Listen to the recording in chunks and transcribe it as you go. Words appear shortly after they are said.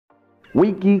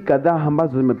Wiki kadhaa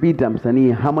ambazo zimepita,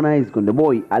 msanii Harmonize Konde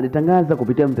Boy alitangaza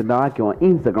kupitia mtandao wake wa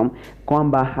Instagram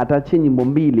kwamba ataachia nyimbo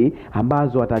mbili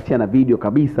ambazo ataachia na video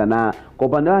kabisa, na kwa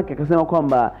upande wake akasema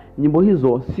kwamba nyimbo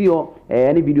hizo sio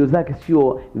yani video zake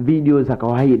sio video za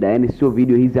kawaida, yani sio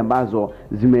video hizi ambazo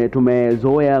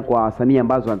tumezoea kwa wasanii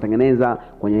ambazo wanatengeneza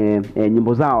kwenye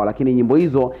nyimbo zao, lakini nyimbo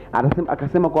hizo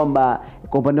akasema kwamba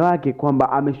kwa upande wake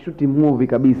kwamba ameshoot movie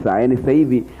kabisa, yani sasa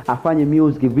hivi afanye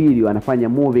music video, anafanya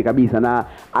movie kabisa, na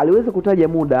aliweza kutaja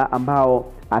muda ambao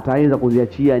ataweza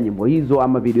kuziachia nyimbo hizo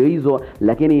ama video hizo,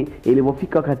 lakini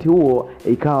ilipofika wakati huo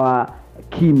ikawa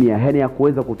kimya, yani ya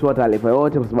kuweza kutoa taarifa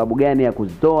yote kwa sababu gani ya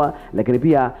kuzitoa, lakini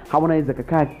pia Harmonize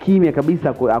akakaa kimya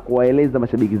kabisa kuwaeleza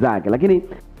mashabiki zake. Lakini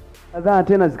kadhaa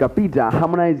tena zikapita,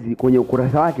 Harmonize kwenye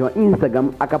ukurasa wake wa Instagram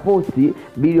akaposti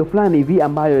video fulani hivi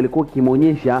ambayo ilikuwa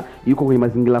kimuonyesha yuko kwenye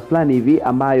mazingira fulani hivi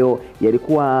ambayo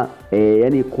yalikuwa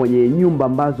yani kwenye nyumba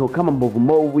ambazo kama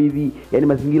mbovu hivi, yani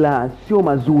mazingira sio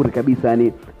mazuri kabisa,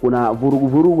 yani kuna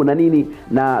vurugu na nini,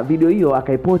 na video hiyo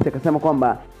akaiposti akasema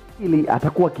kwamba ili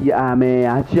atakuwa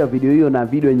ameachia video hiyo na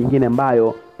video nyingine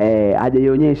ambayo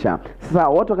hajaionyesha. Sasa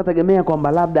watu wakategemea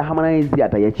kwamba labda Harmonize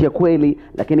ataiachia kweli,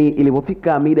 lakini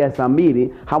ilipofika mida ya saa 2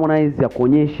 Harmonize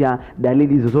hakuonyesha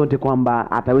dalili zozote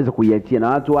kwamba ataweza kuiachia, na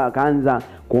watu wakaanza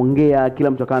kuongea,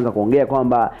 kila mtu akaanza kuongea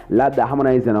kwamba labda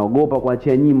Harmonize anaogopa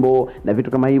kuachia nyimbo na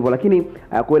vitu kama hivyo. Lakini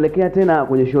kuelekea tena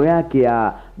kwenye show yake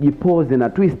ya Jipoze na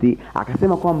Twist,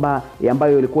 akasema kwamba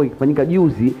ambayo ilikuwa ikifanyika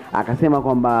juzi, akasema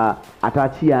kwamba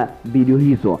ataachia video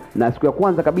hizo, na siku ya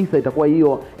kwanza kabisa itakuwa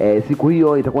hiyo siku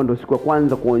hiyo itakuwa ndio siku ya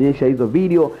kwanza kuonyesha hizo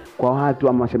video kwa watu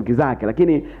ama mashabiki zake,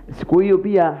 lakini siku hiyo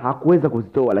pia hakuweza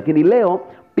kuzitoa. Lakini leo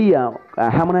pia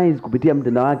Harmonize kupitia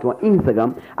mtandao wake wa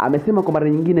Instagram amesema kwa mara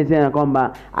nyingine tena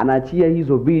kwamba anaachia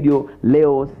hizo video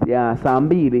leo ya saa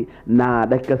 2 na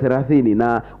dakika 30,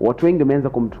 na watu wengi wameanza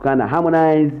kumtukana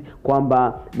Harmonize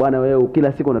kwamba bwana, wewe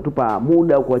kila siku unatupa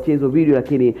muda kuachia hizo video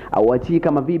lakini auachii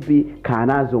kama vipi, kaa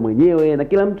nazo mwenyewe, na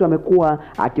kila mtu amekuwa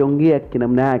akiongea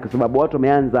kinamna yake kwa sababu watu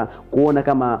wameanza kuona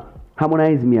kama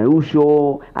Harmonize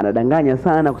miayusho anadanganya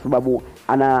sana, kwa sababu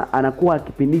anakuwa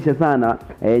akipindisha sana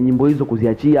nyimbo hizo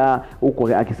kuziachia, huko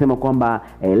akisema kwamba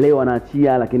leo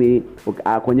anaachia, lakini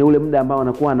kwenye ule muda ambao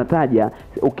anakuwa anataja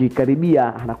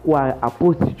ukikaribia anakuwa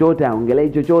aposti chochote, aongelee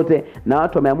chochote, na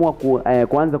watu wameamua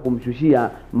kuanza kumshushia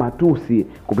matusi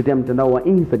kupitia mtandao wa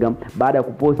Instagram baada ya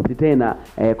kuposti tena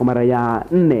kwa mara ya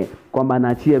 4 kwamba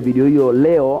anaachia video hiyo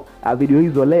leo, video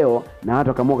hizo leo, na watu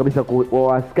wakaamua kabisa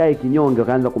wasikae kinyonge,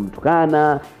 wakaanza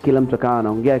kumtukana, kila mtu akawa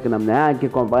anaongea kwa namna yake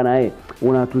kwamba bwana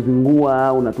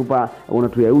unatuzingua,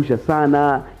 unatuyausha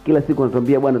sana, kila siku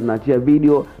unatuambia bwana tunaachia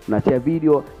video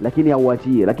lakini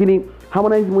hauachie. Lakini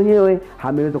Harmonize mwenyewe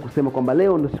ameweza kusema kwamba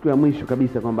leo ndio siku ya mwisho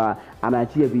kabisa kwamba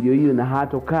anaachia video hiyo na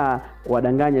hatokaa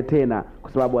kuwadanganya tena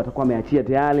kwa sababu atakuwa ameachia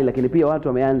tayari. Lakini pia watu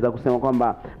wameanza kusema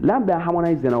kwamba labda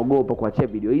Harmonize anaogopa kuachia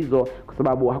video hizo kwa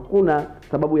sababu hakuna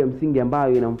sababu ya msingi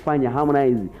ambayo inamfanya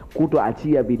Harmonize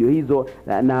kutoachia video hizo,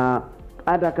 na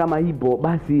hata kama hivyo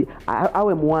basi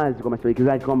awe muwazi kwa mashabiki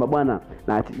zake kwamba bwana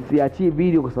na siachie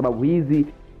video kwa sababu hizi.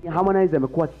 Harmonize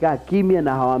amekuwa akikaa kimya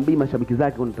na hawaambii mashabiki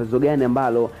zake kuna tatizo gani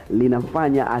ambalo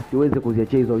linamfanya asiweze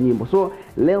kuziachia hizo nyimbo. So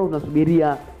leo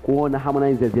tunasubiria kuona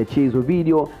Harmonize aziachie hizo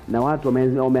video, na watu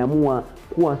wameamua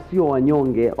kuwa sio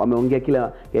wanyonge, wameongea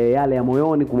kila yale ya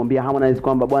moyoni kumwambia Harmonize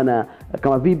kwamba bwana,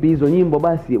 kama vipi hizo nyimbo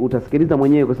basi utasikiliza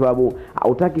mwenyewe, kwa sababu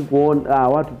hutaki kuona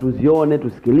watu tuzione,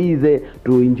 tusikilize,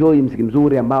 tuenjoy muziki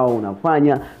mzuri ambao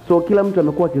unafanya. So kila mtu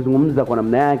amekuwa akizungumza kwa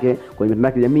namna yake kwenye mitandao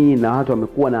ya kijamii, na watu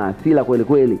wamekuwa na hasira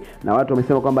kweli, na watu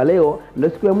wamesema kwamba leo ndio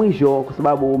siku ya mwisho kwa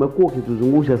sababu umekuwa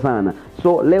ukituzungusha sana.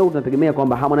 So leo tunategemea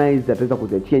kwamba Harmonize ataweza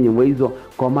kuziachia nyimbo hizo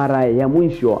kwa mara ya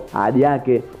mwisho, ahadi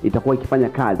yake itakuwa ikifanya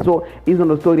kazi. So hizo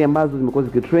ndo story ambazo zimekuwa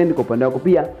zikitrend kwa upande wako.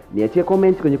 Pia niachie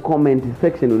comment kwenye comment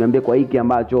section uniambie kwa hiki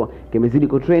ambacho kimezidi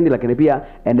kutrend, lakini pia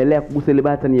endelea kugusa ile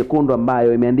button nyekundu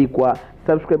ambayo imeandikwa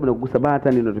subscribe na kugusa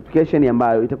button notification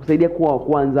ambayo itakusaidia kuwa wa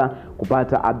kwanza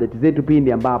kupata update zetu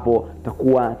pindi ambapo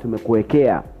tutakuwa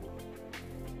tumekuwekea.